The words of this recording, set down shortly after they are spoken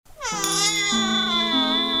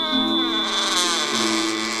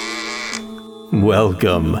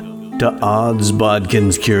Welcome to Odds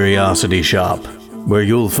Bodkin's Curiosity Shop, where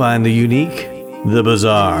you'll find the unique, the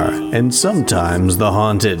bizarre, and sometimes the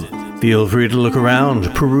haunted. Feel free to look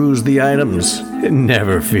around, peruse the items, and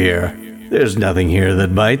never fear, there's nothing here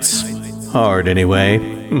that bites. Hard anyway.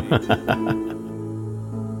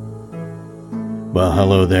 Well,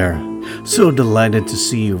 hello there. So delighted to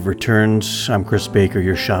see you've returned. I'm Chris Baker,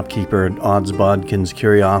 your shopkeeper at Odds Bodkin's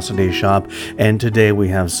Curiosity Shop, and today we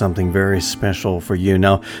have something very special for you.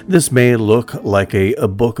 Now, this may look like a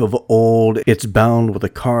book of old. It's bound with a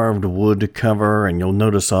carved wood cover, and you'll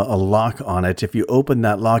notice a lock on it. If you open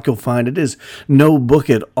that lock, you'll find it is no book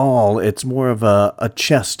at all. It's more of a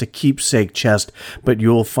chest, a keepsake chest, but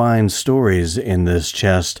you'll find stories in this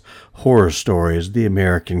chest. Horror stories, the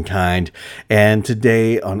American kind. And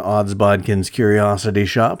today on Odds Bodkin's Curiosity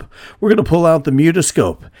Shop, we're going to pull out the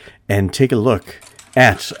mutoscope and take a look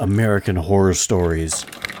at American horror stories.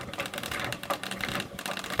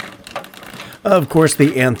 Of course,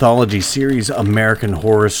 the anthology series American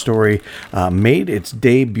Horror Story made its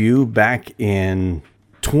debut back in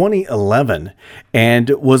 2011,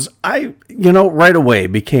 and right away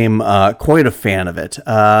became quite a fan of it.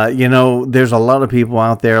 There's a lot of people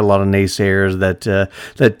out there, a lot of naysayers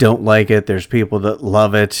that don't like it. There's people that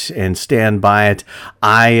love it and stand by it.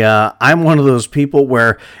 I'm one of those people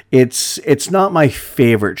where it's not my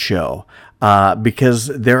favorite show because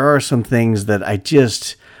there are some things that I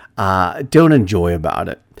just don't enjoy about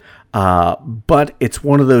it. But it's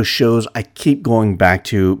one of those shows I keep going back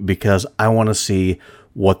to because I want to see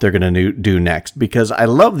what they're going to do next, because I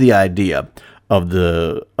love the idea of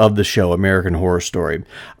the show American Horror Story.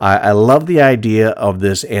 I love the idea of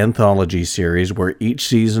this anthology series where each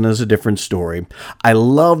season is a different story. I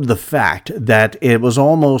loved the fact that it was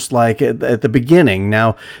almost like at the beginning.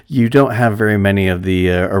 Now, you don't have very many of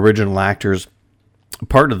the original actors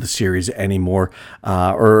part of the series anymore,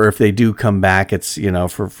 or if they do come back, it's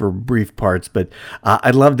for brief parts. But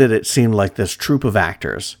I loved that it seemed like this troupe of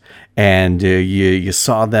actors, and you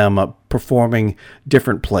saw them performing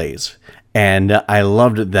different plays, and I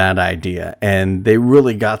loved that idea. And they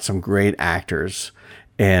really got some great actors,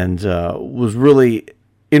 and was really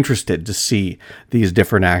interested to see these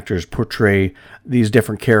different actors portray these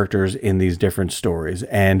different characters in these different stories.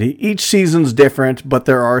 And each season's different, but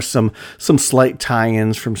there are some slight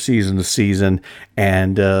tie-ins from season to season,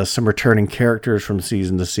 and some returning characters from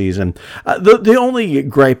season to season. The only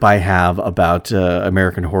gripe I have about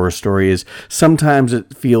American Horror Story is sometimes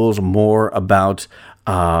it feels more about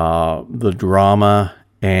the drama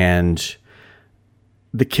and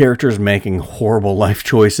the characters making horrible life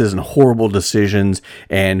choices and horrible decisions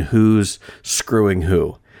and who's screwing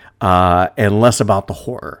who, and less about the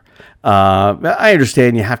horror. I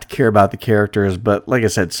understand you have to care about the characters, but like I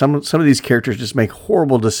said, some of these characters just make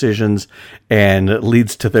horrible decisions and it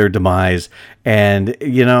leads to their demise. And,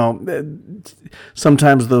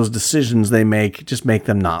 sometimes those decisions they make just make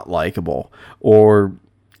them not likable, or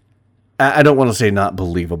I don't want to say not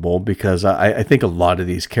believable, because I think a lot of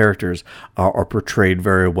these characters are portrayed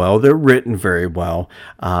very well. They're written very well.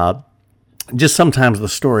 Just sometimes the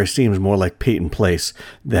story seems more like Peyton Place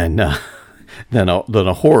than a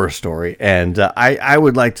horror story. And I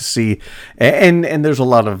would like to see, and there's a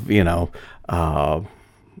lot of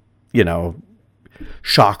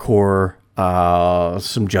shock horror,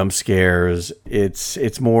 some jump scares.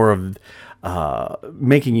 It's more of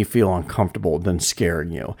making you feel uncomfortable than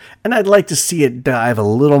scaring you. And I'd like to see it dive a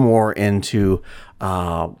little more into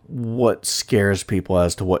what scares people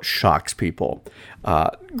as to what shocks people.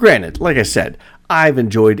 Granted, like I said, I've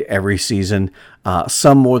enjoyed every season,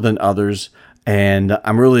 some more than others. And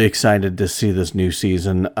I'm really excited to see this new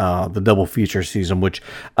season, the double feature season, which,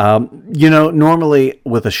 normally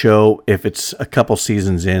with a show, if it's a couple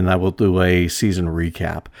seasons in, I will do a season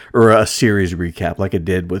recap or a series recap like I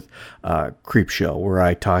did with Creep Show, where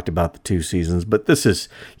I talked about the 2 seasons. But this is,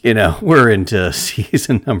 we're into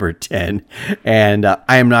season number 10, and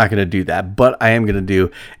I am not going to do that. But I am going to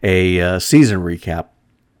do a season recap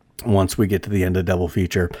once we get to the end of double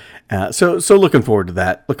feature. So looking forward to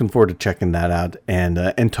that. Looking forward to checking that out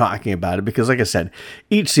and talking about it, because like I said,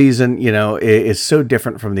 each season, is so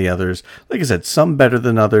different from the others. Like I said, some better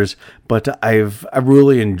than others, but I've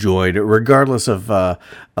really enjoyed it, regardless of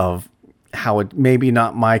how it maybe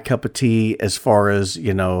not my cup of tea as far as,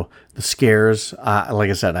 the scares.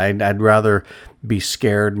 Like I said, I'd rather be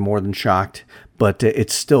scared more than shocked, but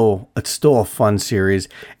it's still a fun series.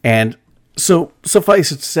 And so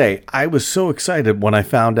suffice it to say, I was so excited when I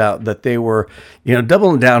found out that they were,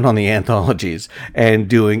 doubling down on the anthologies and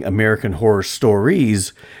doing American Horror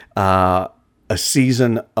Stories, a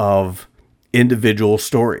season of individual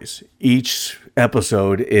stories. Each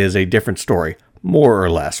episode is a different story, more or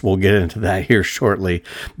less. We'll get into that here shortly.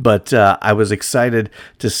 But I was excited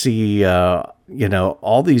to see,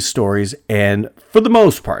 all these stories. And for the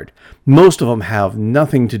most part, most of them have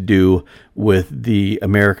nothing to do with the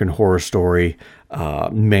American Horror Story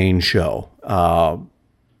main show.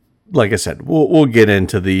 Like I said, we'll get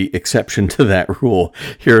into the exception to that rule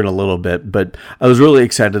here in a little bit, but I was really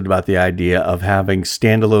excited about the idea of having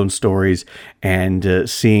standalone stories and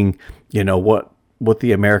seeing, what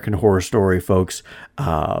the American Horror Story folks,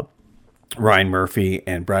 Ryan Murphy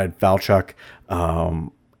and Brad Falchuk,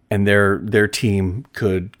 and their team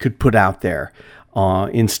could put out there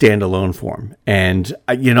in standalone form. And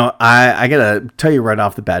I gotta tell you right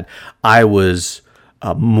off the bat, I was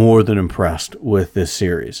more than impressed with this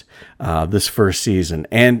series, this first season.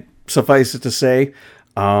 And suffice it to say,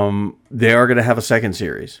 they are going to have a second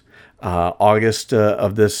series. August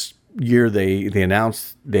of this year, they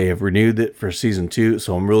announced they have renewed it for season 2.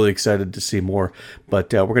 So I'm really excited to see more.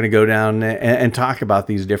 But we're going to go down and talk about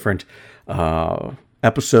these different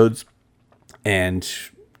episodes and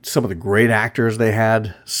some of the great actors they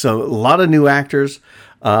had. So a lot of new actors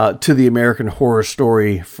to the American Horror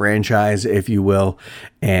Story franchise, if you will,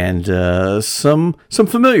 and some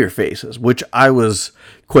familiar faces, which I was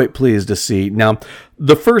quite pleased to see. Now,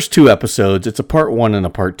 the first 2 episodes, it's a part 1 and a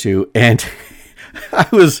part 2, and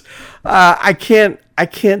I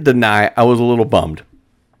can't deny I was a little bummed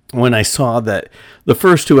when I saw that the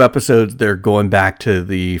first 2 episodes, they're going back to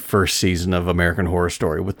the first season of American Horror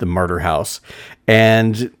Story with the murder house,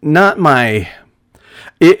 and not my...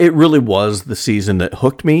 It really was the season that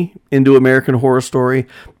hooked me into American Horror Story,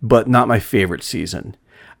 but not my favorite season,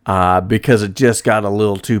 because it just got a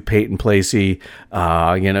little too Peyton Placey.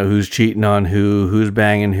 Who's cheating on who's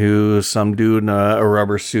banging who, some dude in a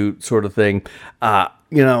rubber suit sort of thing.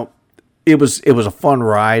 It was a fun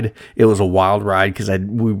ride. It was a wild ride because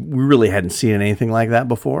we really hadn't seen anything like that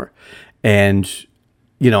before, and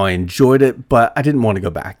I enjoyed it, but I didn't want to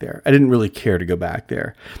go back there. I didn't really care to go back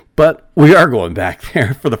there. But we are going back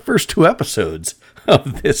there for the first 2 episodes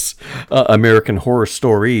of this American Horror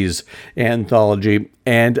Stories anthology.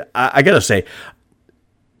 And I got to say,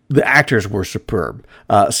 the actors were superb.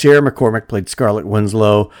 Sierra McCormick played Scarlett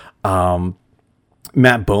Winslow.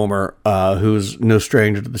 Matt Bomer, who's no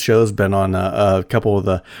stranger to the show, has been on a couple of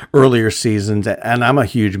the earlier seasons, and I'm a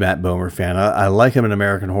huge Matt Bomer fan. I like him in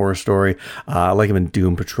American Horror Story. I like him in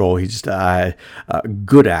Doom Patrol. He's just a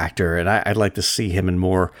good actor, and I'd like to see him in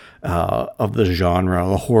more of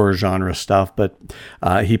the horror genre stuff. But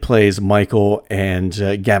he plays Michael,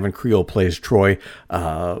 and Gavin Creel plays Troy,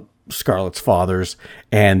 Scarlett's fathers,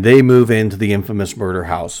 and they move into the infamous murder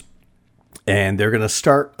house, and they're going to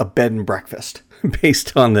start a bed and breakfast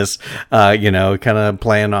based on this, kind of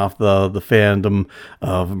playing off the fandom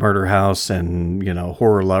of Murder House and,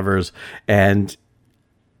 horror lovers. And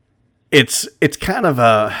it's kind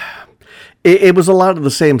of it was a lot of the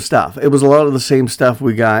same stuff. It was a lot of the same stuff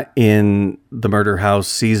we got in the Murder House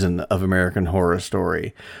season of American Horror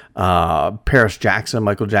Story. Paris Jackson,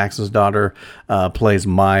 Michael Jackson's daughter, plays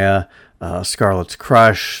Maya, Scarlett's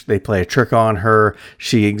crush. They play a trick on her.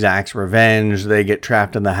 She exacts revenge. They get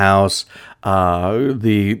trapped in the house.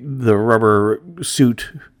 The rubber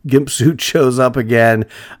suit, gimp suit shows up again.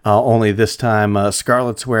 Only this time,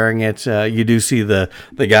 Scarlett's wearing it. You do see the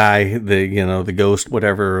guy, the ghost,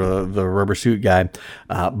 whatever, the rubber suit guy.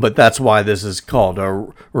 But that's why this is called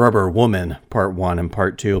a Rubber Woman Part 1 and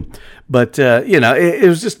Part 2. But, it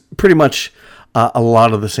was just pretty much a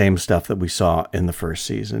lot of the same stuff that we saw in the first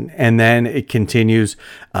season. And then it continues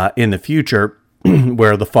in the future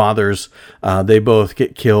where the fathers, they both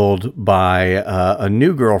get killed by a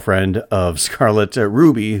new girlfriend of Scarlett,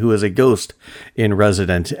 Ruby, who is a ghost in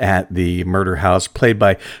resident at the murder house, played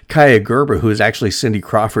by Kaya Gerber, who is actually Cindy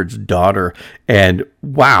Crawford's daughter. And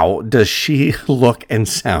wow, does she look and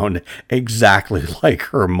sound exactly like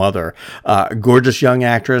her mother. Gorgeous young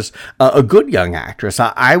actress, a good young actress.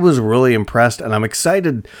 I was really impressed, and I'm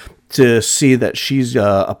excited to see that she's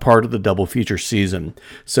a part of the double feature season.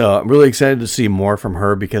 So I'm really excited to see more from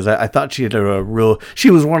her, because I thought she had she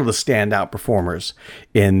was one of the standout performers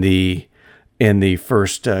in the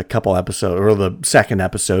first couple episodes, or the second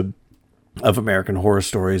episode of American Horror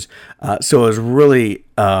Stories. So I was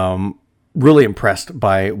really impressed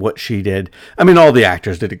by what she did. I mean, all the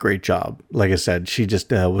actors did a great job. Like I said, she just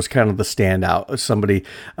was kind of the standout, somebody,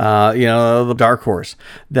 the dark horse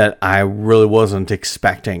that I really wasn't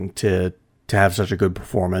expecting to have such a good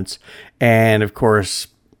performance. And of course,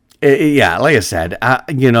 Yeah, like I said,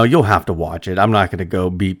 you'll have to watch it. I'm not going to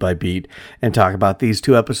go beat by beat and talk about these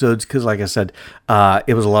two episodes because, like I said,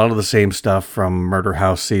 it was a lot of the same stuff from Murder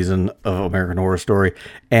House season of American Horror Story,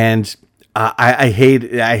 and I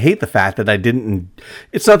hate the fact that I didn't.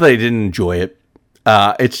 It's not that I didn't enjoy it.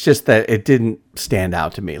 It's just that it didn't stand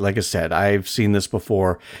out to me. Like I said, I've seen this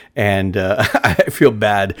before, and I feel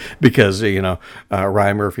bad because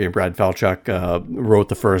Ryan Murphy and Brad Falchuk wrote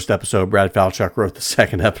the first episode. Brad Falchuk wrote the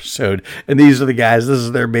second episode, and these are the guys. This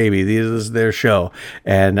is their baby. This is their show,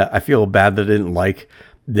 and I feel bad that I didn't like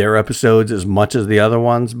their episodes as much as the other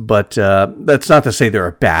ones, but that's not to say there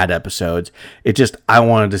are bad episodes. It just, I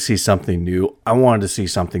wanted to see something new. I wanted to see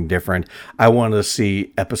something different. I wanted to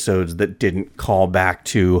see episodes that didn't call back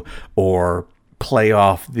to or play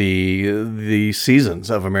off the seasons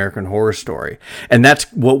of American Horror Story. And that's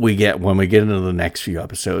what we get when we get into the next few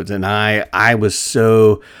episodes. And I was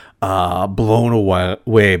so blown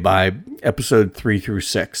away by episode 3 through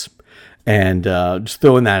 6. And just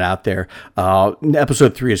throwing that out there.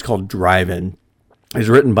 Episode 3 is called Drive-In. It's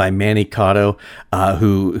written by Manny Cotto,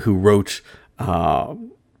 who wrote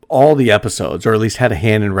all the episodes, or at least had a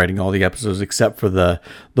hand in writing all the episodes, except for the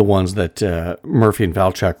ones that Murphy and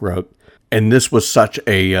Falchuk wrote. And this was such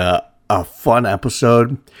a fun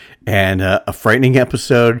episode and a frightening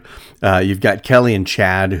episode. You've got Kelly and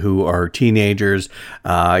Chad, who are teenagers.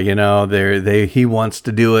 He wants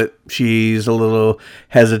to do it. She's a little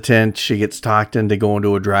hesitant. She gets talked into going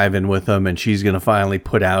to a drive-in with them, and she's going to finally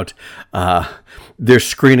put out. They're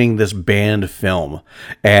screening this banned film,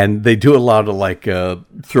 and they do a lot of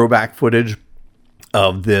throwback footage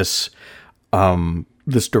of this.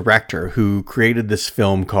 This director who created this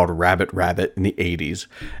film called Rabbit Rabbit in the 80s.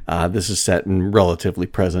 This is set in relatively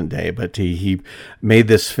present day, but he made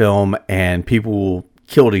this film and people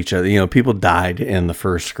killed each other. People died in the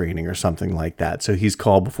first screening or something like that. So he's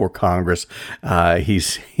called before Congress.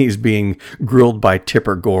 He's being grilled by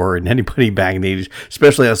Tipper Gore and anybody back in the 80s,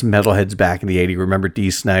 especially us metalheads back in the 80s. Remember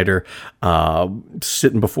Dee Snider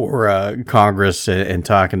sitting before Congress and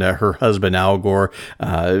talking to her husband, Al Gore.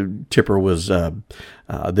 Tipper was the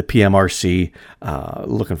PMRC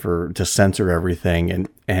looking to censor everything,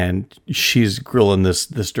 and she's grilling this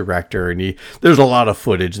director, and there's a lot of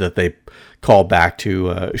footage that they call back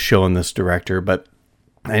to showing this director. But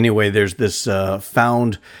anyway, there's this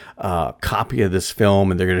found copy of this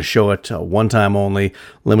film, and they're going to show it one time only,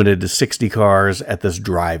 limited to 60 cars at this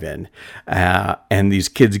drive-in, and these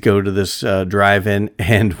kids go to this drive-in,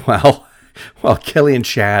 and while Kelly and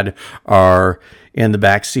Chad are in the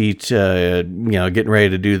back seat, getting ready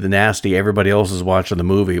to do the nasty, everybody else is watching the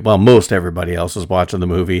movie. Well, most everybody else is watching the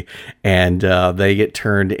movie, and they get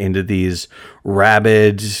turned into these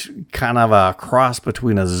rabid, kind of a cross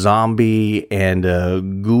between a zombie and a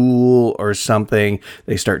ghoul or something.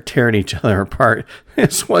 They start tearing each other apart.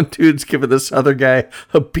 This one dude's giving this other guy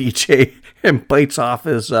a BJ and bites off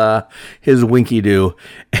his Winky Doo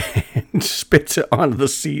and spits it onto the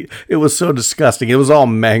seat. It was so disgusting. It was all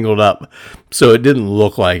mangled up, so it didn't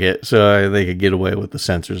look like it. So they could get away with the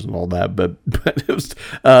censors and all that, but it was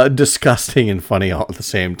disgusting and funny all at the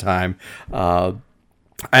same time.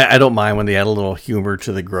 I don't mind when they add a little humor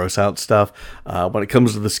to the gross out stuff. When it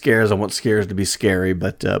comes to the scares, I want scares to be scary,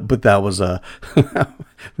 but that was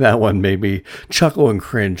that one made me chuckle and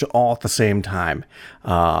cringe all at the same time.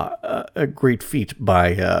 A great feat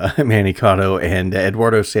by Manny Cotto and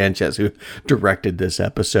Eduardo Sanchez, who directed this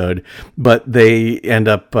episode. But they end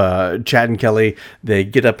up, Chad and Kelly, they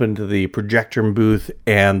get up into the projection booth,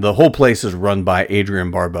 and the whole place is run by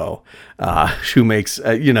Adrienne Barbeau, who makes,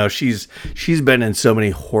 she's been in so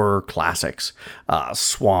many horror classics,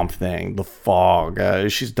 Swamp Thing, The Fog.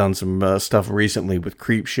 She's done some stuff recently with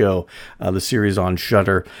Creepshow, the series on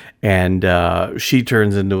Shudder, and she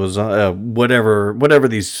turns into a whatever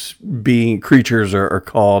these creatures are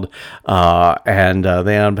called, and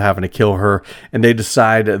they end up having to kill her. And they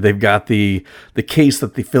decide they've got the case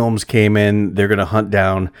that the films came in. They're going to hunt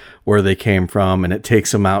down where they came from, and it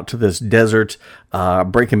takes them out to this desert,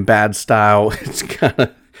 Breaking Bad style. It's kind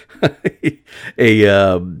of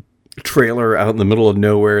a trailer out in the middle of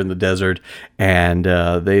nowhere in the desert, and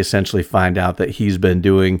they essentially find out that he's been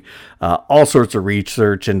doing all sorts of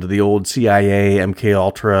research into the old CIA, MK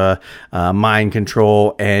Ultra, mind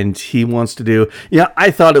control, and he wants to do.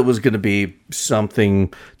 I thought it was going to be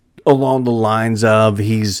something along the lines of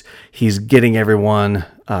he's getting everyone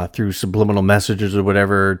through subliminal messages or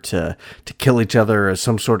whatever to kill each other as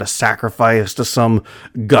some sort of sacrifice to some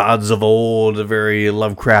gods of old, a very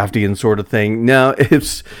Lovecraftian sort of thing. No,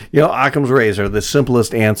 it's, Occam's razor. The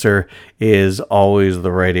simplest answer is always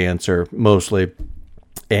the right answer, mostly.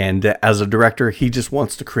 And as a director, he just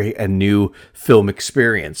wants to create a new film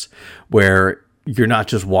experience where you're not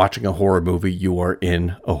just watching a horror movie, you are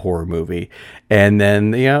in a horror movie. And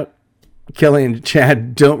then, Kelly and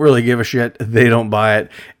Chad don't really give a shit. They don't buy it,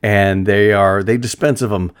 and they dispense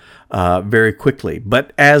of him very quickly.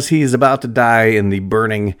 But as he's about to die in the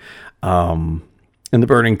burning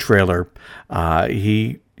trailer,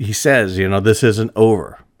 he says, this isn't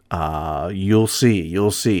over. You'll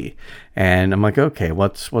see. And I'm like, okay,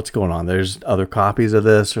 what's going on? There's other copies of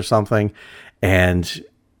this or something. And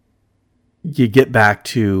you get back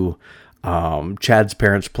to Chad's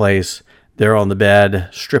parents' place. They're on the bed,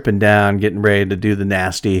 stripping down, getting ready to do the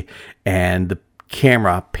nasty, and the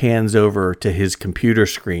camera pans over to his computer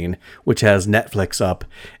screen, which has Netflix up,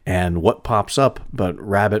 and what pops up but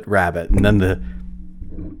Rabbit. And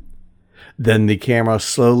then the camera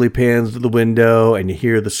slowly pans to the window, and you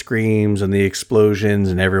hear the screams and the explosions,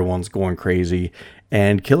 and everyone's going crazy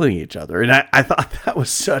and killing each other. And I thought that was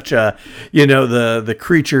such a, the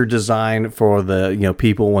creature design for the,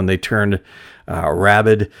 people when they turned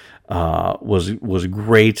rabid was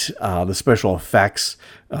great. The special effects,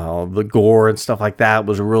 the gore and stuff like that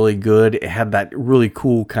was really good. It had that really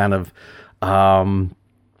cool kind of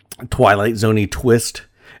Twilight Zone-y twist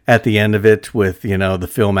at the end of it with, the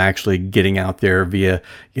film actually getting out there via,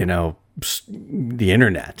 the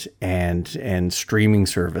internet and streaming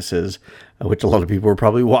services, which a lot of people were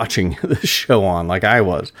probably watching the show on like I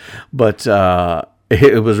was. But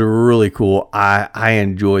it was really cool. I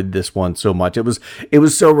enjoyed this one so much. It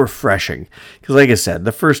was so refreshing because, like I said,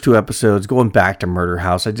 the first 2 episodes, going back to Murder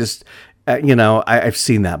House, I just, I've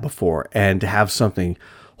seen that before, and to have something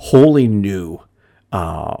wholly new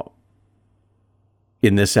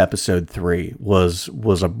in this episode 3 was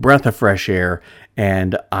a breath of fresh air,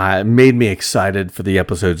 and made me excited for the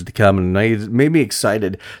episodes to come, and made me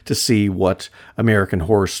excited to see what American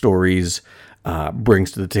Horror Stories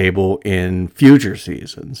brings to the table in future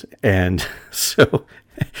seasons. And so,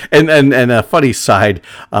 and a funny side,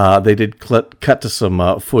 they did cut to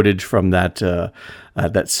some footage from that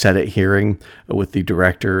Set It hearing with the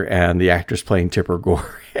director and the actress playing Tipper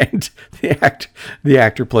Gore. And the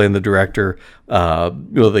actor playing the director,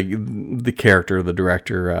 the character of the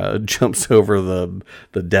director jumps over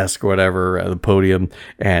the desk or whatever, the podium,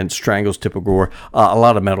 and strangles Tipper Gore. A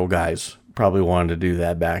lot of metal guys probably wanted to do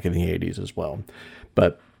that back in the 80s as well.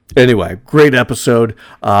 But anyway, great episode.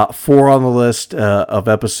 4 on the list of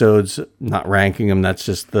episodes, not ranking them. That's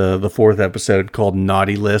just the 4th episode, called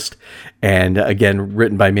Naughty List. And again,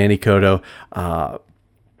 written by Manny Coto,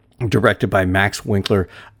 directed by Max Winkler.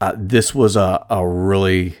 This was a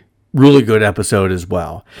really, really good episode as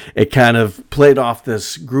well. It kind of played off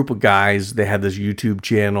this group of guys. They had this YouTube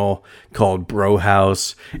channel called Bro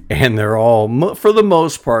House, and they're all, for the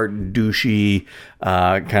most part, douchey,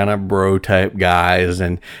 kind of bro type guys,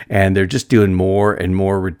 and they're just doing more and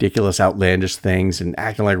more ridiculous, outlandish things and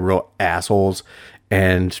acting like real assholes.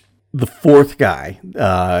 And the 4th guy,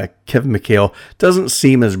 Kevin McHale, doesn't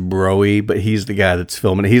seem as bro-y, but he's the guy that's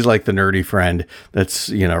filming it. He's like the nerdy friend that's,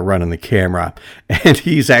 running the camera. And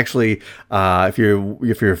he's actually, if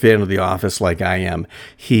you're a fan of The Office like I am,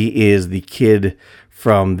 he is the kid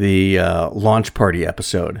from the launch party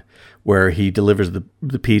episode where he delivers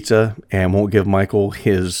the pizza and won't give Michael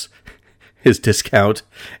his discount,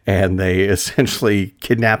 and they essentially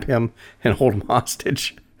kidnap him and hold him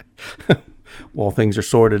hostage. While things are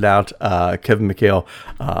sorted out, Kevin McHale,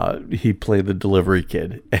 he played the delivery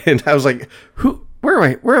kid, and I was like, where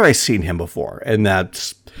have I seen him before? And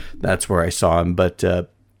that's where I saw him. But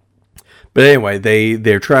anyway,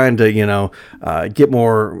 they're trying to get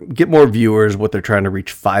more viewers. What they're trying to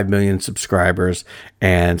reach 5 million subscribers,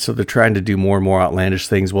 and so they're trying to do more and more outlandish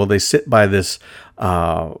things. Well, they sit by this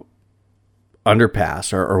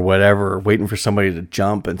underpass or whatever, waiting for somebody to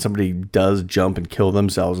jump, and somebody does jump and kill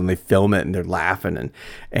themselves, and they film it, and they're laughing,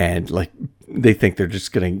 and like they think they're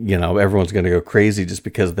just gonna, everyone's gonna go crazy just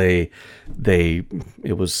because it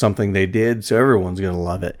was something they did, so everyone's gonna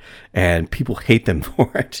love it, and people hate them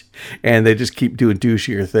for it, and they just keep doing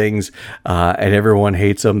douchier things, and everyone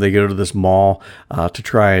hates them. They go to this mall to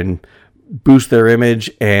try and boost their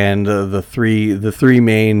image, and the three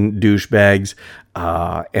main douchebags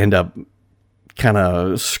end up kind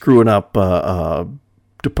of screwing up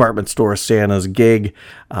department store Santa's gig,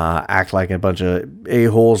 act like a bunch of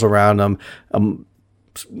a-holes around them.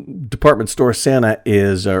 Department store Santa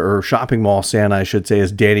or shopping mall Santa, I should say,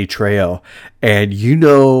 is Danny Trejo. And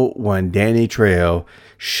when Danny Trejo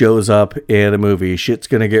shows up in a movie, shit's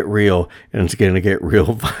going to get real, and it's going to get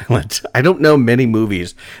real violent. I don't know many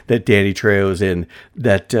movies that Danny Trejo's in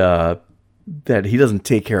that he doesn't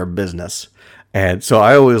take care of business. And so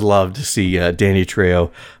I always love to see Danny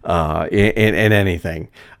Trejo in anything.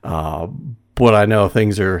 But I know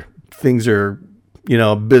things are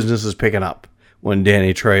business is picking up when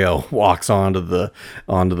Danny Trejo walks onto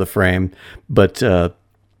the frame. But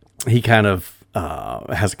he kind of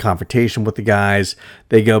has a confrontation with the guys.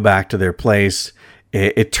 They go back to their place.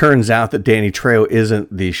 It turns out that Danny Trejo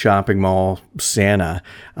isn't the shopping mall Santa.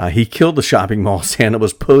 He killed the shopping mall Santa,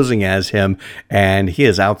 was posing as him, and he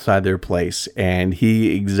is outside their place. And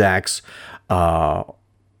he exacts some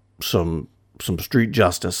street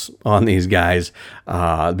justice on these guys.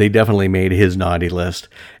 They definitely made his naughty list.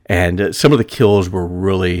 And some of the kills were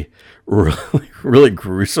really, really, really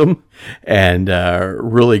gruesome and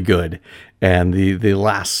really good. And the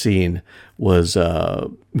last scene was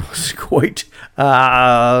quite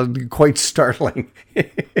startling.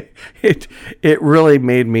 It really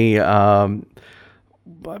made me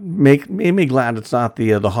made me glad it's not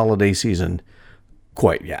the holiday season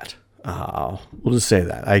quite yet. We'll just say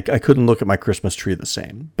that I couldn't look at my Christmas tree the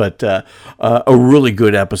same, but a really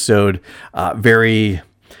good episode, very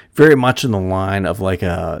much in the line of like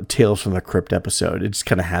a Tales from the Crypt episode. It just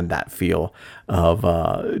kind of had that feel of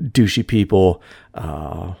douchey people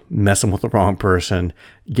messing with the wrong person,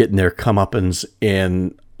 getting their comeuppance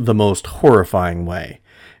in the most horrifying way.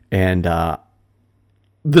 And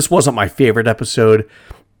this wasn't my favorite episode,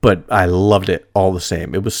 but I loved it all the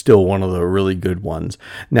same. It was still one of the really good ones.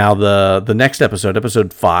 Now, the next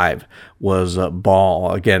episode 5, was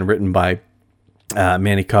Ball, again, written by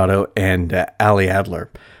Manny Coto and Ali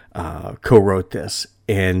Adler. Co-wrote this.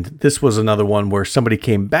 And this was another one where somebody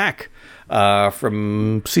came back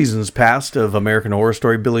from seasons past of American Horror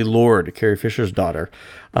Story. Billie Lourd, Carrie Fisher's daughter,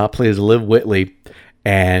 plays Liv Whitley.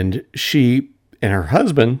 And she and her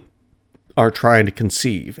husband are trying to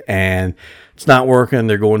conceive, and it's not working.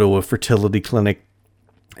 They're going to a fertility clinic,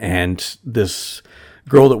 and this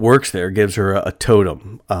girl that works there gives her a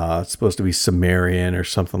totem. It's supposed to be Sumerian or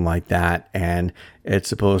something like that, and it's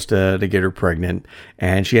supposed to get her pregnant.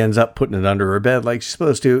 And she ends up putting it under her bed like she's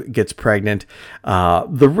supposed to, gets pregnant.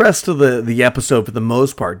 The rest of the episode, for the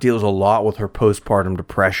most part, deals a lot with her postpartum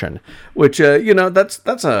depression, which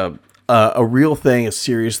that's a real thing, a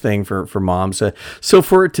serious thing for moms. So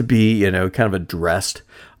for it to be, kind of addressed,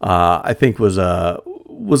 I think was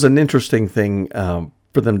an interesting thing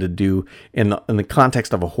for them to do in the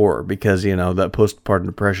context of a horror, because that postpartum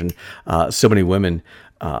depression, so many women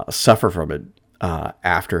suffer from it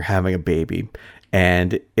after having a baby,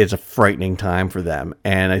 and it's a frightening time for them.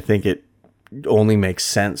 And I think it only makes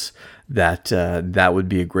sense that that would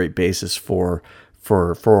be a great basis for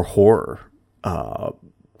a horror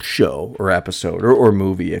show or episode or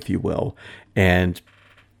movie, if you will. And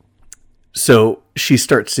so she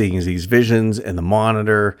starts seeing these visions in the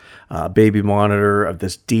monitor, baby monitor, of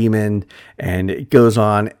this demon, and it goes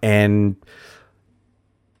on, and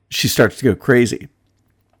she starts to go crazy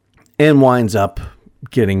and winds up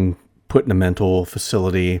getting put in a mental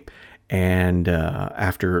facility. And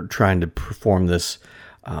after trying to perform this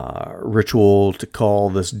ritual to call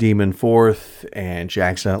this demon forth, and she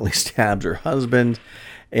accidentally stabs her husband.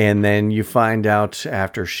 And then you find out,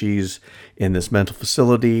 after she's in this mental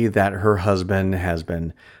facility, that her husband has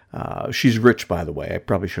been, she's rich, by the way. I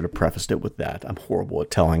probably should have prefaced it with that. I'm horrible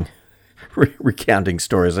at recounting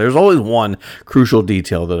stories. There's always one crucial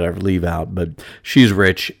detail that I leave out, but she's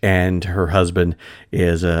rich, and her husband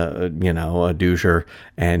is a doucher,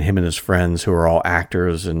 and him and his friends, who are all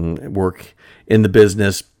actors and work in the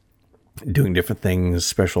business, doing different things,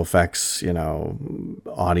 special effects,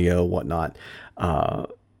 audio, whatnot.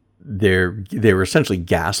 They were essentially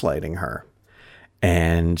gaslighting her,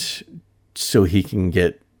 and so he can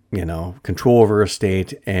get control of her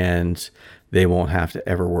estate, and they won't have to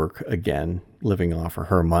ever work again, living off of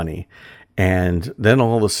her money. And then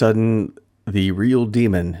all of a sudden, the real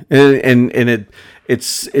demon, and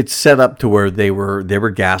it's set up to where they were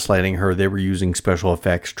gaslighting her. They were using special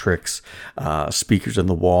effects tricks, speakers in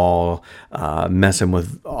the wall, messing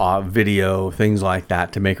with video, things like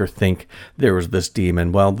that, to make her think there was this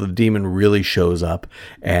demon. Well, the demon really shows up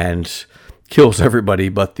and kills everybody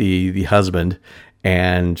but the husband.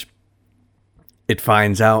 And you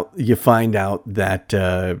find out that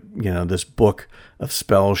this book of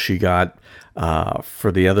spells she got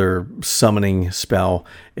for the other summoning spell,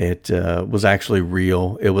 it was actually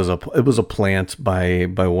real. It was a plant by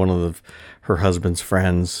one of her husband's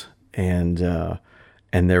friends, and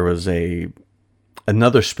there was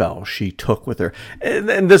another spell she took with her.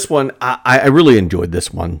 And this one, I really enjoyed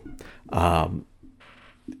this one.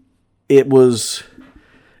 It was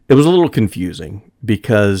a little confusing,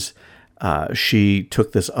 because she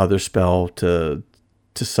took this other spell to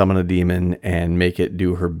to summon a demon and make it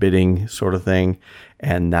do her bidding, sort of thing.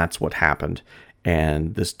 And that's what happened.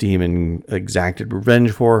 And this demon exacted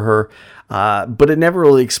revenge for her. But it never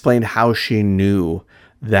really explained how she knew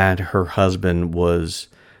that her husband was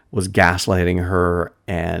gaslighting her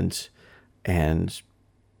and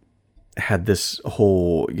had this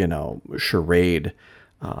whole, charade.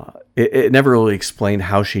 It never really explained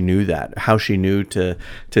how she knew that, how she knew to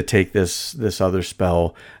take this other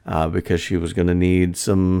spell, because she was going to need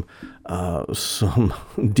some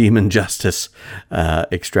demon justice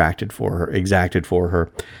exacted for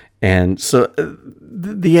her. And so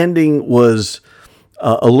the ending was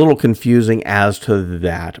a little confusing as to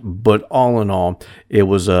that, but all in all, it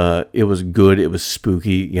was good. It was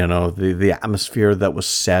spooky. The atmosphere that was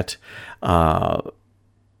set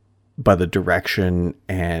by the direction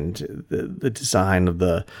and the design of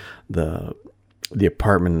the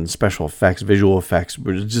apartment and special effects, visual effects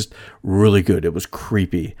were just really good. It was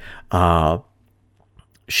creepy.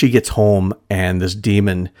 She gets home and this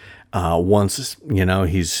demon, once,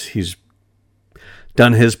 he's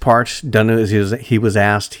done his part, done as he was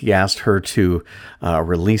asked. He asked her to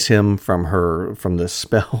release him from this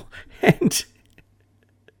spell, and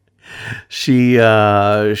she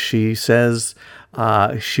says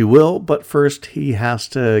she will, but first he has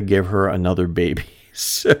to give her another baby.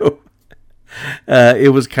 So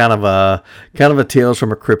it was kind of a Tales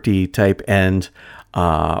from a Crypty type end,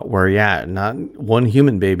 where not one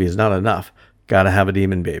human baby is not enough. Got to have a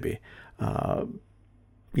demon baby.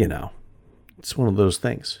 It's one of those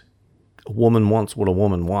things. A woman wants what a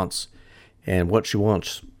woman wants, and what she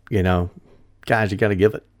wants, guys, you got to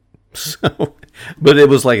give it. So, but it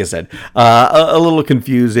was, like I said, a little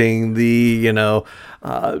confusing.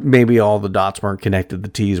 Maybe all the dots weren't connected, the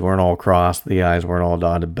T's weren't all crossed, the I's weren't all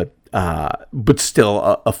dotted, but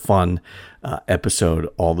still a fun episode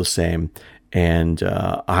all the same. And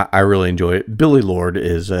I really enjoy it. Billie Lourd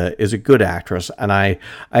is a good actress, and I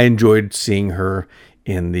enjoyed seeing her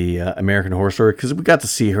in the American Horror Story, because we got to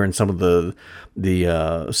see her in some of the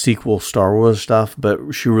sequel Star Wars stuff,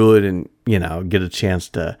 but she really didn't get a chance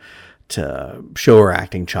to show her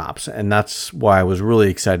acting chops, and that's why I was really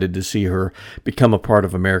excited to see her become a part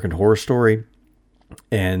of American Horror Story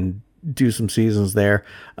and do some seasons there,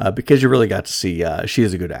 because you really got to see she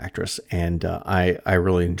is a good actress, and I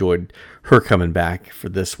really enjoyed her coming back for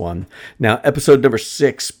this one. Now, episode number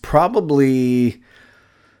 6, probably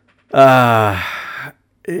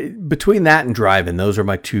between that and Drive-In, those are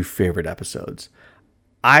my two favorite episodes.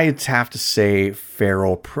 I'd have to say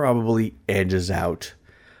Feral probably edges out,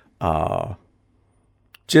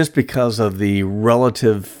 just because of the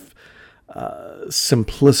relative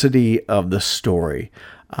simplicity of the story.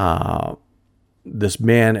 This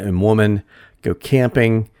man and woman go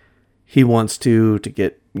camping. He wants to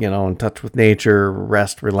get in touch with nature,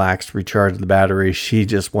 rest, relax, recharge the battery. She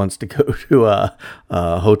just wants to go to a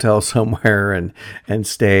hotel somewhere and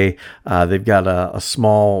stay. They've got a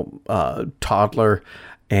small toddler,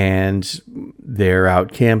 and they're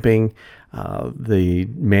out camping. The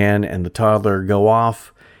man and the toddler go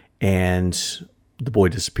off, and the boy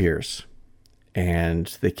disappears, and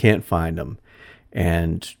they can't find him.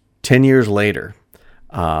 And 10 years later,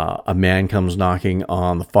 a man comes knocking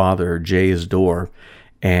on the father, Jay's, door,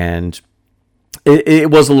 and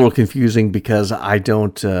it was a little confusing because I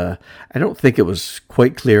don't think it was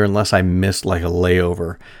quite clear, unless I missed like a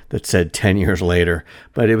layover that said 10 years later.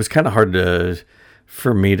 But it was kind of hard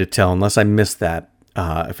for me to tell unless I missed that.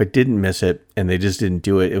 If I didn't miss it and they just didn't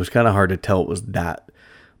do it, it was kind of hard to tell it was that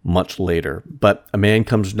much later. But a man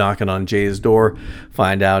comes knocking on Jay's door,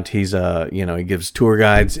 find out he's he gives tour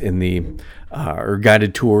guides in the or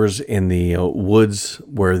guided tours in the woods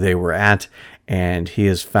where they were at, and he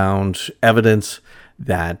has found evidence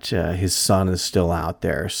that his son is still out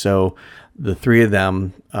there. So the three of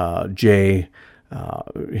them, Jay,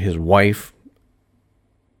 his wife,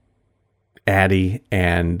 Addie,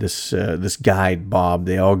 and this guide, Bob,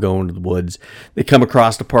 they all go into the woods. They come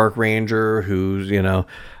across the park ranger who's,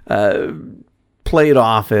 played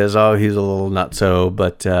off as, oh, he's a little nutso,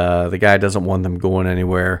 but the guy doesn't want them going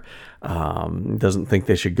anywhere. Doesn't think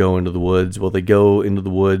they should go into the woods. Well, they go into the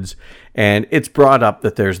woods, and it's brought up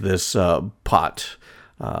that there's this pot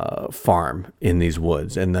farm in these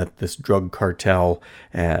woods, and that this drug cartel,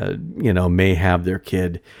 may have their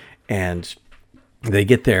kid. And they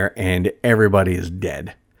get there, and everybody is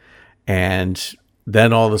dead. And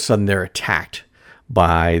then all of a sudden, they're attacked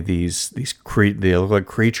by these they look like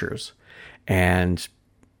creatures. And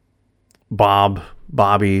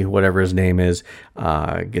Bobby, whatever his name is,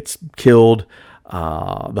 gets killed.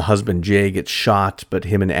 The husband Jay gets shot, but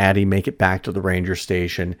him and Addie make it back to the ranger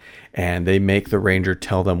station, and they make the ranger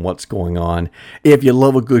tell them what's going on. If you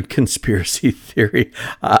love a good conspiracy theory,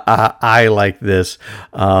 I like this.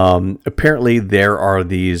 Apparently, there are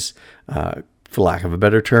these, for lack of a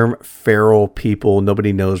better term, feral people.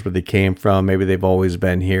 Nobody knows where they came from. Maybe they've always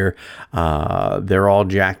been here. They're all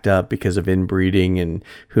jacked up because of inbreeding and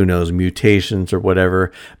who knows, mutations or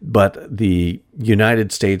whatever. But the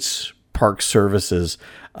United States Park Services,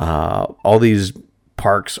 all these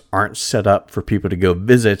parks aren't set up for people to go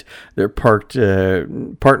visit. They're part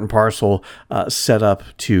and parcel set up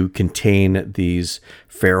to contain these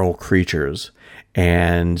feral creatures.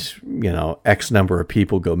 And, X number of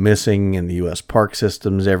people go missing in the U.S. park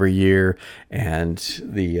systems every year. And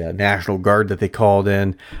the National Guard that they called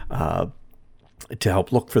in to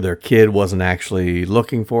help look for their kid wasn't actually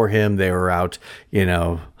looking for him. They were out,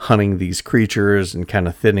 hunting these creatures and kind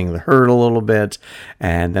of thinning the herd a little bit.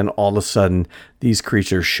 And then all of a sudden, these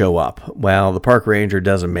creatures show up. Well, the park ranger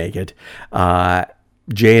doesn't make it.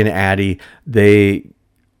 Jay and Addie, they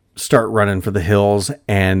start running for the hills,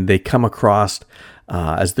 and they come across,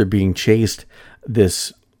 as they're being chased,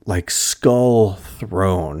 this like skull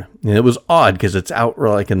throne. And it was odd because it's out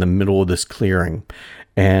like in the middle of this clearing,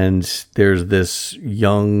 and there's this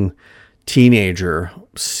young teenager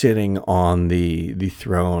sitting on the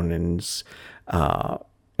throne, and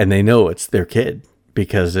they know it's their kid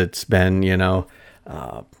because it's been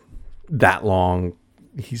that long.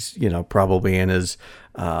 He's probably in his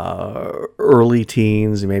early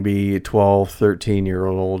teens, maybe 12,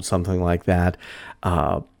 13-year-old, something like that.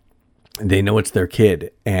 They know it's their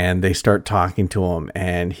kid, and they start talking to him,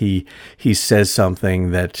 and he says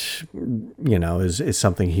something that is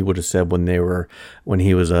something he would have said when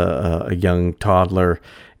he was a young toddler.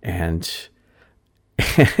 And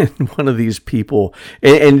one of these people,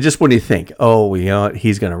 and just when you think,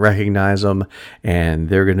 he's going to recognize them and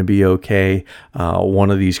they're going to be okay, one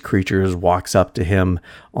of these creatures walks up to him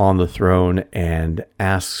on the throne and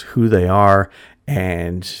asks who they are.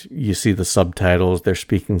 And you see the subtitles. They're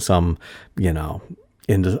speaking some,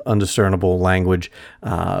 undiscernible language,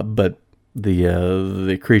 but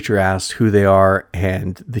the creature asks who they are,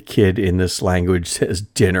 and the kid in this language says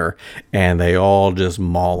dinner, and they all just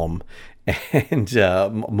maul them. And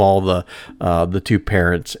maul the two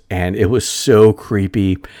parents, and it was so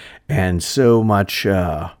creepy and so much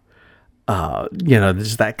this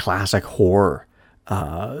is that classic horror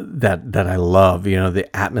that I love. The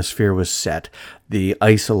atmosphere was set, the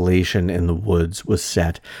isolation in the woods was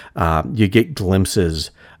set. You get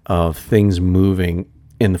glimpses of things moving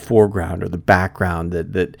in the foreground or the background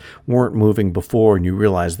that weren't moving before, and you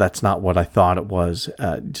realize that's not what I thought it was.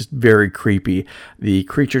 Just very creepy. The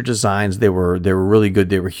creature designs, they were really good.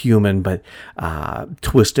 They were human, but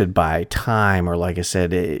twisted by time, or like I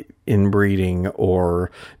said, inbreeding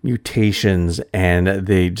or mutations, and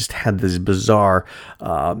they just had this bizarre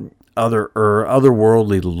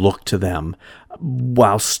otherworldly look to them,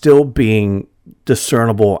 while still being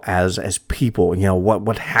discernible as people.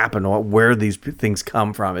 What happened, where these things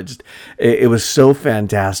come from. It was so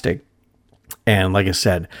fantastic, and like I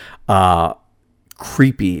said,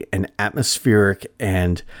 creepy and atmospheric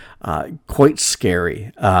and quite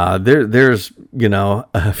scary. There's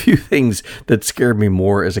a few things that scared me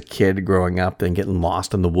more as a kid growing up than getting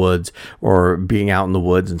lost in the woods or being out in the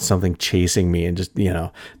woods and something chasing me and just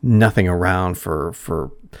nothing around for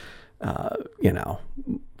a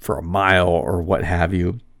mile or what have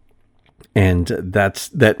you. And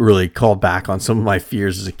that really called back on some of my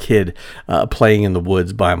fears as a kid, playing in the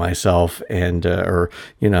woods by myself and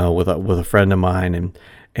with a friend of mine,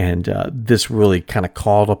 and this really kind of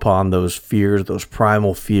called upon those fears, those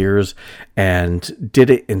primal fears, and did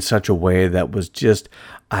it in such a way that was just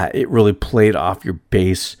it really played off your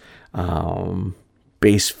base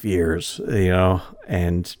fears,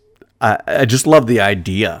 and I just love the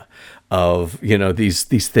idea of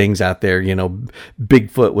these things out there.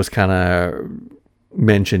 Bigfoot was kind of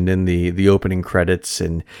mentioned in the opening credits,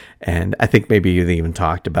 and I think maybe they even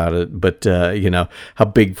talked about it, but how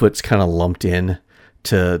Bigfoot's kind of lumped in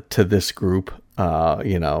to this group. A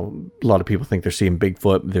lot of people think they're seeing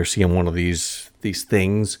Bigfoot, they're seeing one of these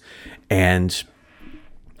things, and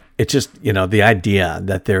it's just the idea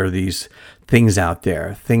that there are these things out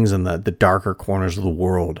there, things in the darker corners of the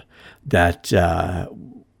world that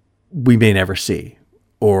we may never see,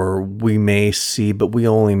 or we may see, but we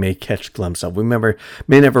only may catch a glimpse of. We may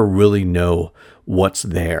never really know what's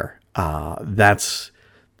there. That's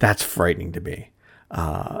frightening to me.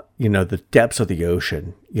 The depths of the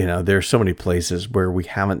ocean, there's so many places where we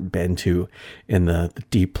haven't been to in the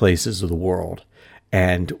deep places of the world.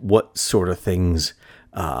 and what sort of things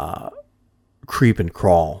creep and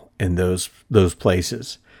crawl in those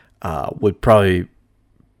places would probably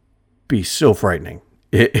be so frightening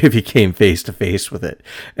if you came face to face with it.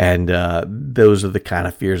 And those are the kind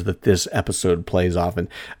of fears that this episode plays off. And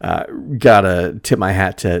gotta tip my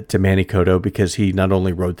hat to Manny Coto, because he not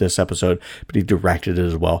only wrote this episode, but he directed it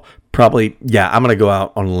as well. Probably, yeah, I'm gonna go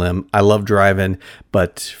out on a limb. I love Drive-In,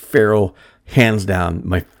 but Feral, hands down,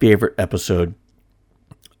 my favorite episode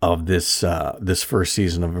of this first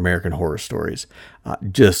season of American Horror Stories.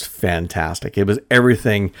 Just fantastic. It was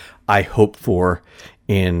everything I hoped for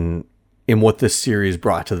in what this series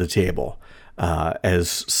brought to the table,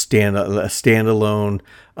 as standalone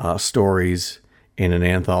stories in an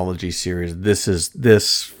anthology series.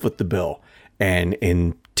 This fit the bill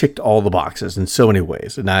and ticked all the boxes in so many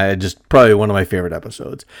ways. And I just probably one of my favorite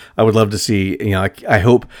episodes. I would love to see, I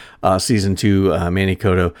hope season 2, Manny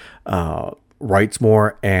Coto writes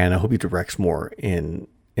more, and I hope he directs more in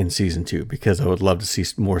season 2, because I would love to see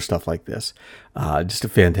more stuff like this. Just a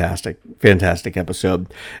fantastic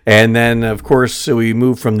episode. And then, of course, so we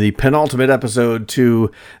move from the penultimate episode to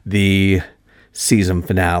the season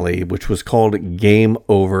finale, which was called Game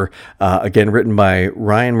Over. Again, written by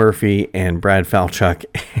Ryan Murphy and Brad Falchuk.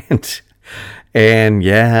 And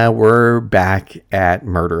yeah, we're back at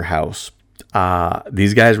Murder House.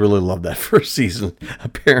 These guys really loved that first season,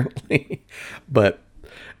 apparently. But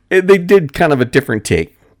they did kind of a different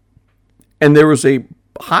take. And there was a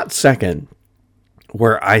hot second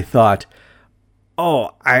where I thought,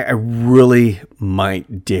 oh, I really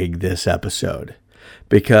might dig this episode,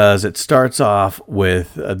 because it starts off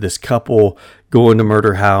with this couple going to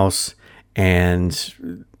Murder House,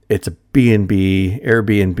 and it's a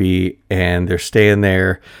Airbnb, and they're staying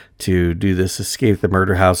there to do this escape the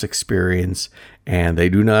Murder House experience, and they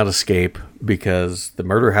do not escape because the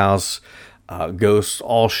Murder House ghosts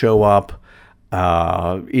all show up.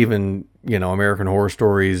 Even, American Horror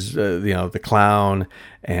Stories, the clown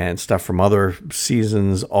and stuff from other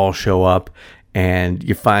seasons all show up, and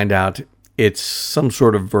you find out it's some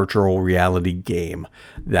sort of virtual reality game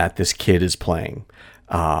that this kid is playing.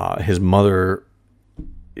 His mother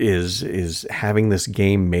is having this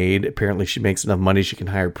game made. Apparently she makes enough money she can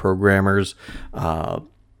hire programmers.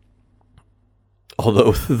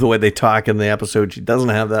 Although the way they talk in the episode, she doesn't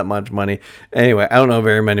have that much money. Anyway, I don't know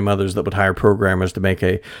very many mothers that would hire programmers to make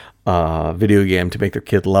a video game to make their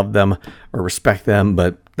kid love them or respect them.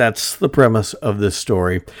 But that's the premise of this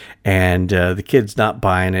story. And the kid's not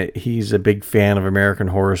buying it. He's a big fan of American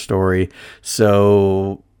Horror Story.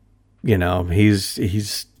 So,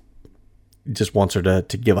 he's just wants her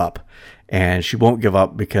to give up. And she won't give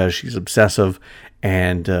up because she's obsessive.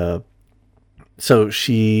 And so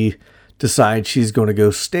she decides she's going to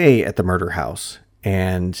go stay at the Murder House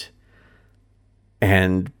and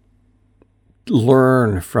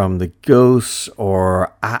learn from the ghosts,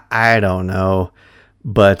 or I don't know,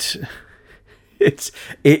 but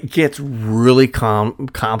it gets really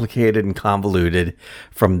complicated and convoluted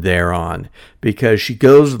from there on, because she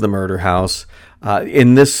goes to the Murder House.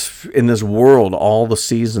 In this world, all the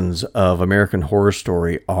seasons of American Horror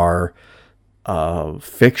Story are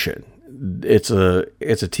fiction. It's a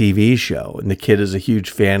TV show, and the kid is a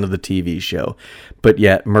huge fan of the TV show, but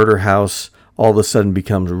yet Murder House all of a sudden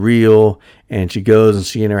becomes real, and she goes and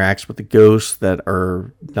she interacts with the ghosts that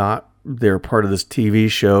are not, they're part of this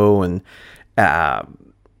TV show, and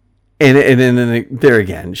then there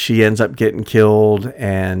again, she ends up getting killed,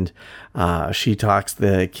 and she talks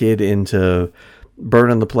the kid into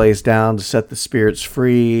burning the place down to set the spirits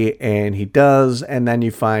free, and he does, and then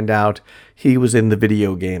you find out he was in the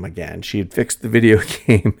video game again. She had fixed the video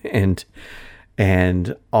game,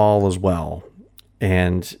 and all is well.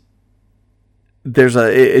 And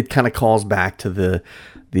it kind of calls back to the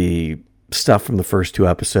stuff from the first 2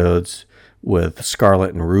 episodes with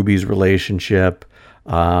Scarlett and Ruby's relationship.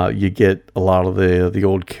 You get a lot of the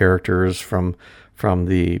old characters from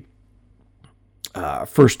the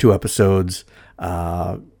first 2 episodes.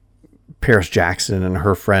 Paris Jackson and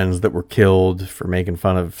her friends that were killed for making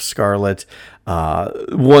fun of Scarlett.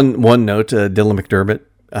 One note, Dylan McDermott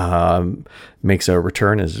makes a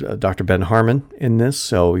return as Dr. Ben Harmon in this.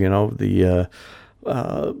 So, the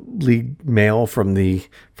lead male from the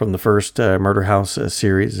first Murder House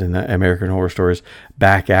series in American Horror Stories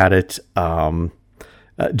back at it.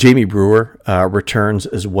 Jamie Brewer returns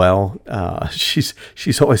as well.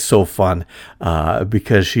 She's always so fun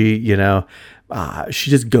because she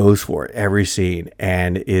just goes for it every scene,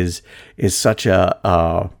 and is such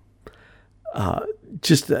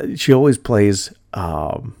she always plays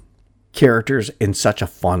characters in such a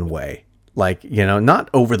fun way. Like, not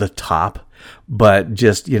over the top, but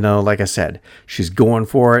just, like I said, she's going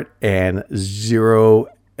for it and zero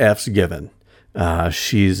F's given.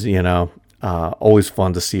 She's, always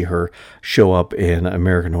fun to see her show up in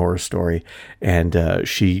American Horror Story. And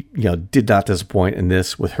she, did not disappoint in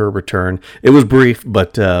this with her return. It was brief,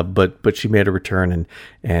 but she made a return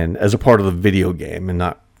and as a part of the video game and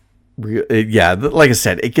not like I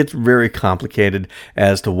said, it gets very complicated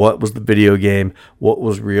as to what was the video game, what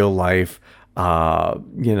was real life.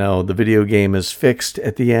 The video game is fixed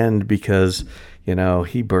at the end because,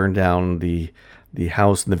 he burned down the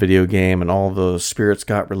house in the video game and all the spirits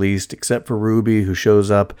got released except for Ruby, who shows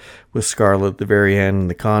up with Scarlet at the very end, and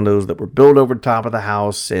the condos that were built over top of the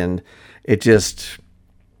house. And it just,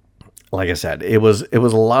 like I said, it was a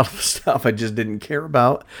lot of stuff I just didn't care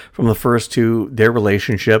about from the first two. Their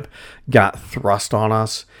relationship got thrust on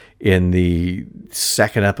us in the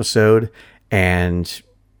second episode, and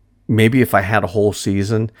maybe if I had a whole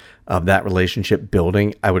season of that relationship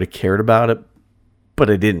building, I would have cared about it, but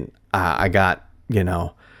I didn't. I got,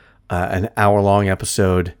 an hour-long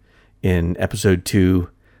episode in episode 2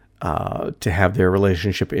 to have their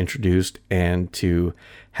relationship introduced and to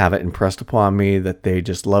have it impressed upon me that they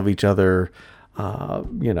just love each other.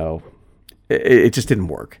 It just didn't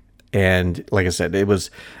work. And like I said, it was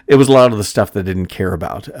a lot of the stuff that I didn't care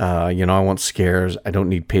about. I want scares. I don't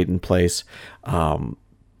need Peyton Place.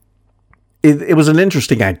 It was an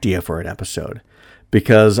interesting idea for an episode,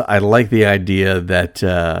 because I like the idea that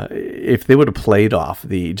if they would have played off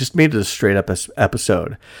just made it a straight up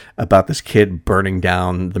episode about this kid burning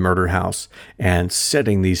down the murder house and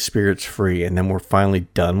setting these spirits free, and then we're finally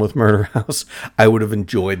done with Murder House, I would have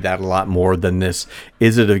enjoyed that a lot more than this.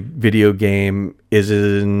 Is it a video game?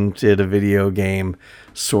 Isn't it a video game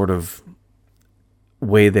sort of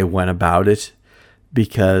way they went about it?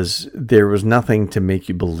 Because there was nothing to make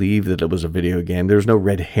you believe that it was a video game. There's no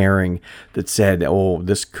red herring that said, oh,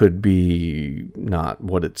 this could be not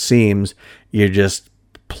what it seems. You're just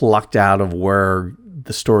plucked out of where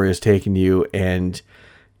the story is taking you, and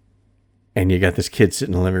you got this kid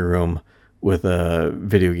sitting in the living room with a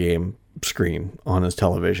video game screen on his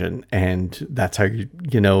television, and that's how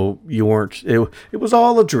you weren't, it was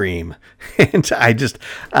all a dream. And I just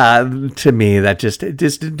to me it just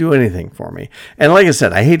didn't do anything for me. And like I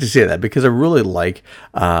said, I hate to say that because I really like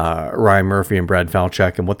Ryan Murphy and Brad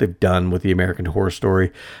Falchuk and what they've done with the American Horror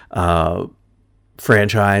Story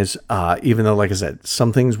franchise, even though, like I said,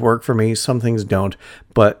 some things work for me, some things don't,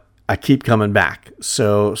 but I keep coming back,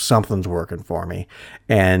 so something's working for me.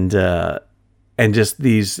 And just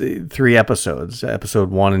these 3 episodes, episode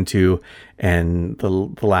 1 and 2, and the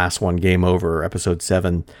last one, Game Over, episode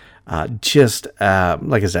 7,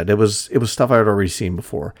 like I said, it was stuff I had already seen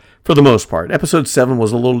before for the most part. Episode 7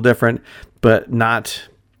 was a little different, but not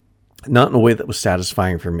in a way that was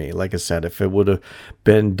satisfying for me. Like I said, if it would have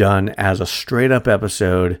been done as a straight up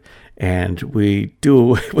episode, and we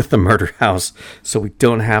do it with the murder house, so we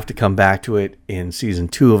don't have to come back to it in season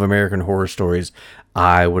 2 of American Horror Stories,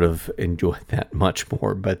 I would have enjoyed that much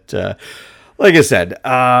more. But like I said,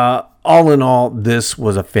 all in all, this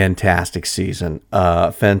was a fantastic season.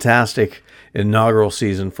 Fantastic inaugural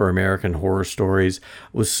season for American Horror Stories.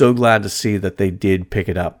 I was so glad to see that they did pick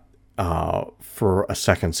it up for a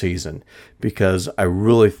second season, because I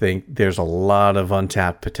really think there's a lot of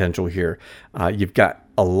untapped potential here. You've got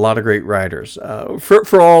a lot of great writers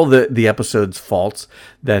for all the episodes' faults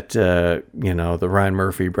that the Ryan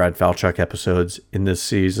Murphy, Brad Falchuk episodes in this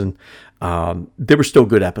season. They were still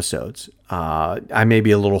good episodes. I may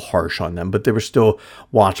be a little harsh on them, but they were still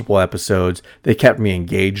watchable episodes. They kept me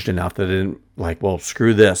engaged enough that I didn't like, well,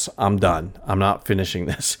 screw this, I'm done, I'm not finishing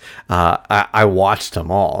this. I watched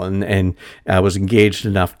them all, and I was engaged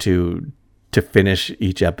enough to finish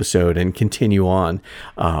each episode and continue on.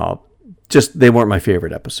 Just, they weren't my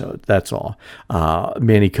favorite episode. That's all.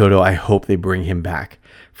 Manny Cotto, I hope they bring him back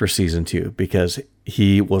for season 2, because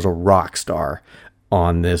he was a rock star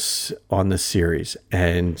on this series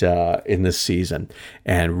and in this season,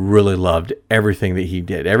 and really loved everything that he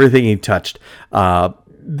did, everything he touched.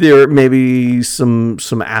 There may be some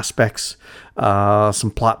aspects,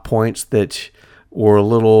 some plot points that were a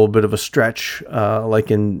little bit of a stretch, like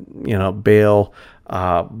in Bale,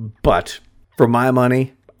 but for my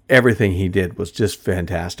money, everything he did was just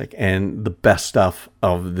fantastic, and the best stuff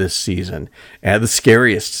of this season, and the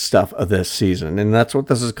scariest stuff of this season. And that's what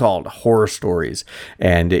this is called, Horror Stories.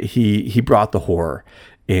 And he brought the horror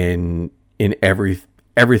in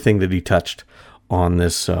everything that he touched on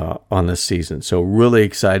this season. So really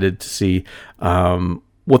excited to see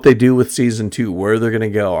what they do with season 2, where they're going to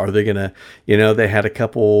go. Are they going to, they had a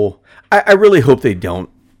couple, I really hope they don't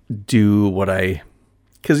do what I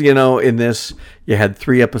Because, in this, you had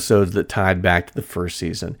 3 episodes that tied back to the first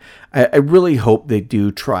season. I really hope they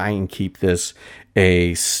do try and keep this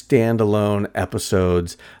a standalone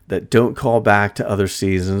episodes that don't call back to other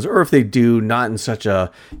seasons, or if they do, not in such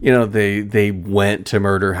a, they went to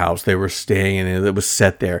Murder House, they were staying in it, it was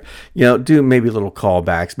set there. Do maybe little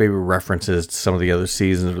callbacks, maybe references to some of the other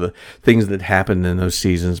seasons or the things that happened in those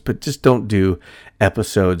seasons, but just don't do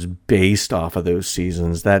episodes based off of those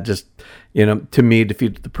seasons. That just, to me,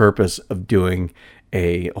 defeats the purpose of doing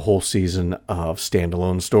a whole season of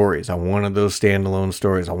standalone stories. I wanted those standalone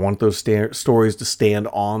stories. I want those stories to stand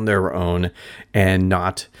on their own and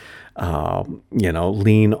not,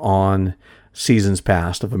 lean on seasons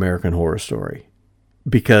past of American Horror Story.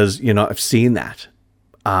 Because, I've seen that.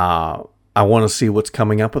 I want to see what's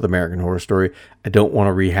coming up with American Horror Story. I don't want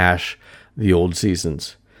to rehash the old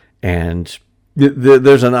seasons. And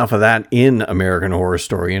there's enough of that in American Horror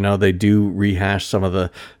Story. They do rehash some of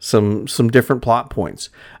some different plot points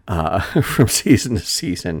from season to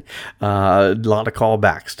season. A lot of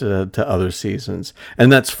callbacks to other seasons, and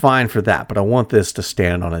that's fine for that. But I want this to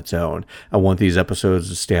stand on its own. I want these episodes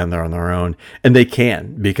to stand there on their own, and they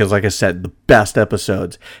can, because, like I said, the best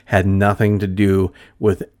episodes had nothing to do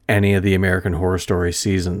with any of the American Horror Story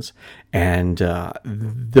seasons. And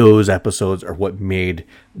those episodes are what made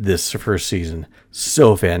this first season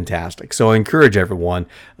so fantastic. So I encourage everyone,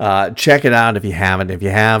 check it out if you haven't. If you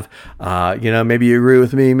have, maybe you agree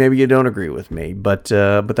with me, maybe you don't agree with me, but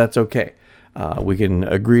that's okay. We can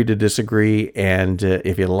agree to disagree, and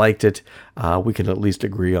if you liked it, we can at least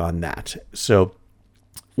agree on that. So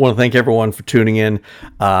I want to thank everyone for tuning in.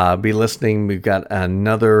 Be listening. We've got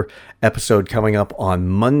another episode coming up on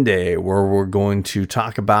Monday where we're going to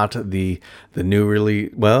talk about the new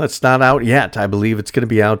release. Well, it's not out yet. I believe it's going to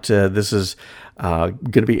be out. This is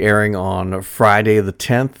going to be airing on Friday the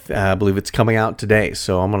 10th. I believe it's coming out today.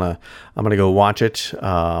 So I'm gonna go watch it.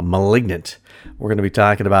 Malignant. We're going to be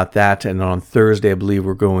talking about that. And on Thursday, I believe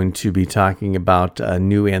we're going to be talking about a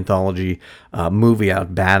new anthology movie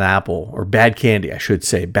out, Bad Candy, I should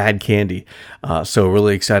say, Bad Candy. So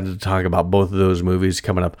really excited to talk about both of those movies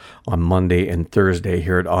coming up on Monday and Thursday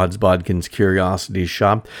here at Odds Bodkin's Curiosity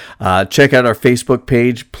Shop. Check out our Facebook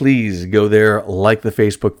page. Please go there, like the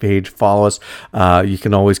Facebook page, follow us. You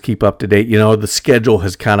can always keep up to date. The schedule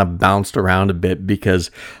has kind of bounced around a bit because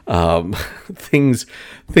things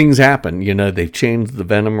happen. They've changed the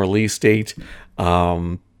Venom release date.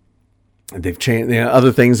 They've changed.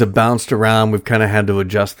 Other things have bounced around. We've kind of had to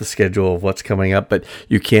adjust the schedule of what's coming up, but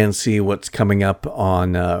you can see what's coming up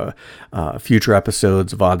on future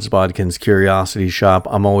episodes of Odds Bodkin's Curiosity Shop.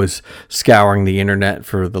 I'm always scouring the internet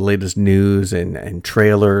for the latest news and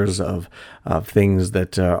trailers of things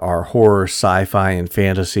that are horror, sci-fi, and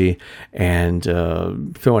fantasy, and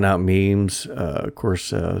throwing out memes. Of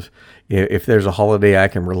course, if there's a holiday I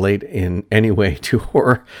can relate in any way to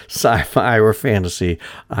horror, sci-fi, or fantasy,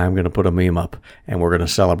 I'm going to put a meme up, and we're going to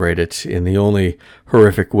celebrate it in the only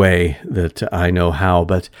horrific way that I know how.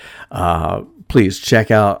 But please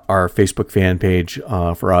check out our Facebook fan page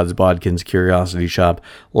for Odds Bodkin's Curiosity Shop.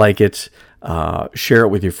 Like it. Share it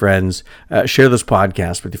with your friends. Share this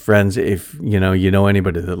podcast with your friends if you know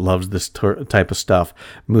anybody that loves this type of stuff: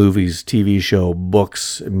 movies, TV show,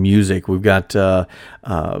 books, music. We've got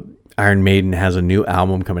Iron Maiden has a new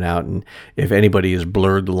album coming out, and if anybody has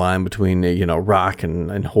blurred the line between rock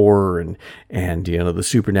and horror and the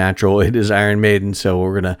supernatural, it is Iron Maiden. So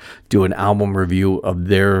we're gonna do an album review of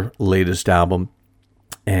their latest album.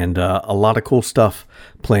 And a lot of cool stuff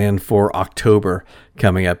planned for October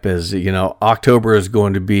coming up. As October is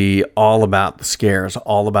going to be all about the scares,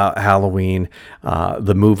 all about Halloween,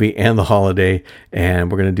 the movie, and the holiday.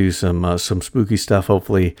 And we're going to do some spooky stuff,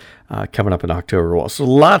 hopefully, coming up in October. So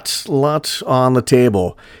lots on the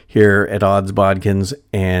table here at Odds Bodkins,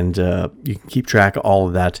 and you can keep track of all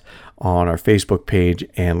of that on our Facebook page.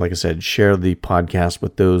 And like I said, share the podcast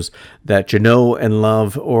with those that you know and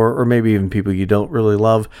love, or maybe even people you don't really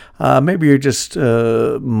love. Maybe you're just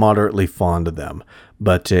moderately fond of them.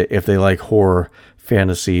 But if they like horror,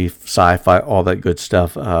 fantasy, sci-fi, all that good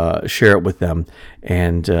stuff, share it with them.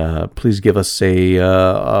 And please give us a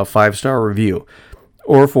 5-star review.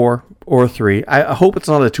 Or 4, or 3. I hope it's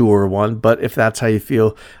not a 2 or a 1, but if that's how you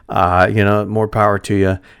feel, more power to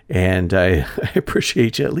you. And I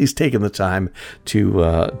appreciate you at least taking the time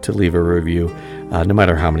to leave a review, no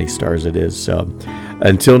matter how many stars it is. So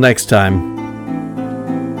until next time.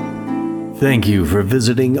 Thank you for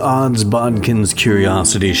visiting Odds Bodkin's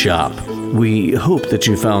Curiosity Shop. We hope that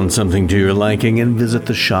you found something to your liking and visit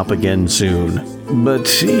the shop again soon.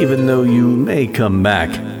 But even though you may come back,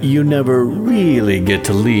 you never really get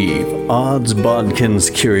to leave Odds Bodkin's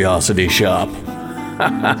Curiosity Shop.